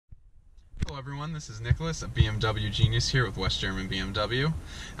Hello everyone, this is Nicholas, a BMW Genius here with West German BMW.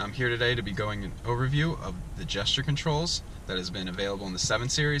 I'm here today to be going an overview of the gesture controls that has been available in the 7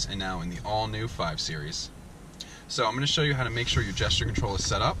 Series and now in the all-new 5 Series. So I'm going to show you how to make sure your gesture control is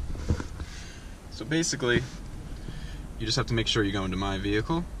set up. So basically, you just have to make sure you go into My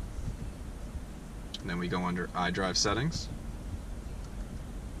Vehicle, and then we go under iDrive Settings,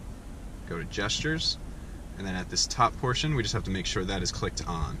 go to Gestures, and then at this top portion we just have to make sure that is clicked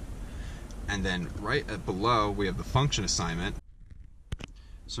on. And then right below we have the function assignment.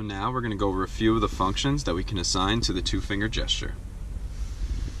 So now we're going to go over a few of the functions that we can assign to the 2-finger gesture.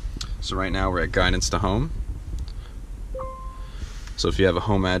 So right now we're at Guidance to Home. So if you have a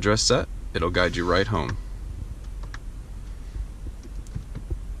home address set, it'll guide you right home.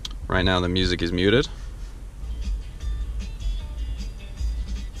 Right now the music is muted.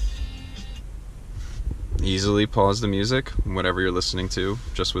 Easily pause the music, whatever you're listening to,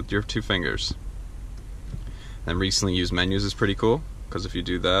 just with your 2 fingers. And recently used menus is pretty cool, because if you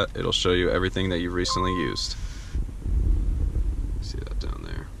do that, it'll show you everything that you've recently used. See that down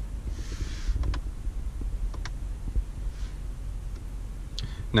there.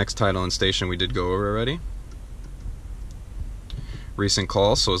 Next, title and station we did go over already. Recent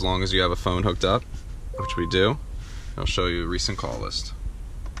calls, so as long as you have a phone hooked up, which we do, it'll show you a recent call list.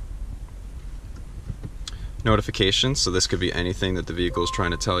 Notifications, so this could be anything that the vehicle is trying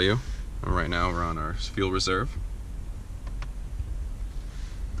to tell you. And right now we're on our fuel reserve.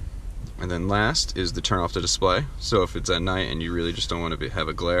 And then last is the turn off the display. So if it's at night and you really just don't want to have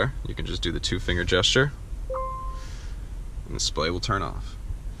a glare, you can just do the 2-finger gesture and the display will turn off.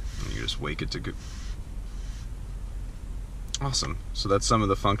 And you just wake it to go. Awesome. So that's some of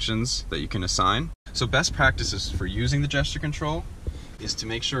the functions that you can assign. So best practices for using the gesture control is to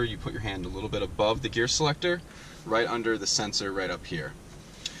make sure you put your hand a little bit above the gear selector, right under the sensor right up here.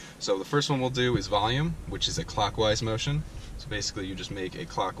 So the first one we'll do is volume, which is a clockwise motion. So basically you just make a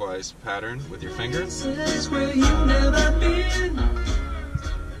clockwise pattern with your finger.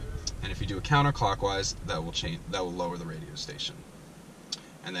 And if you do a counterclockwise, that will lower the radio station.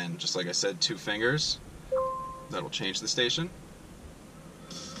 And then just like I said, 2 fingers, that'll change the station.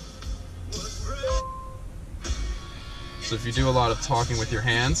 So if you do a lot of talking with your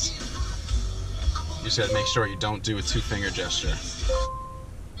hands, you just gotta make sure you don't do a 2-finger gesture.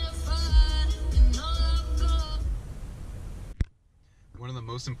 One of the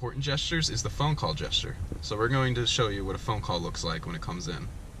most important gestures is the phone call gesture. So we're going to show you what a phone call looks like when it comes in.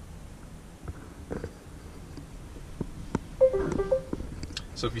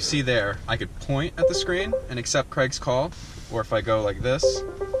 So if you see there, I could point at the screen and accept Craig's call, or if I go like this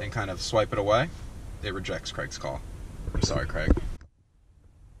and kind of swipe it away, it rejects Craig's call. I'm sorry, Craig.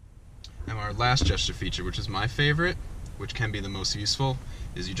 And our last gesture feature, which is my favorite, which can be the most useful,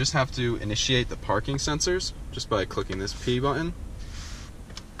 is you just have to initiate the parking sensors just by clicking this P button.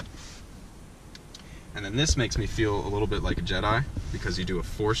 And then this makes me feel a little bit like a Jedi, because you do a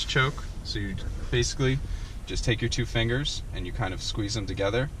force choke. So you basically just take your 2 fingers and you kind of squeeze them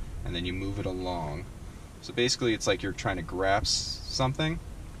together and then you move it along. So basically it's like you're trying to grasp something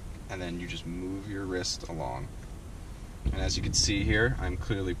and then you just move your wrist along. And as you can see here, I'm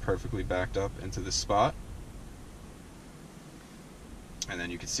clearly perfectly backed up into this spot. And then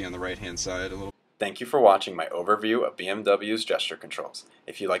you can see on the right hand side a little. Thank you for watching my overview of BMW's gesture controls.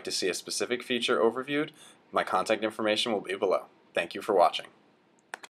 If you'd like to see a specific feature overviewed, my contact information will be below. Thank you for watching.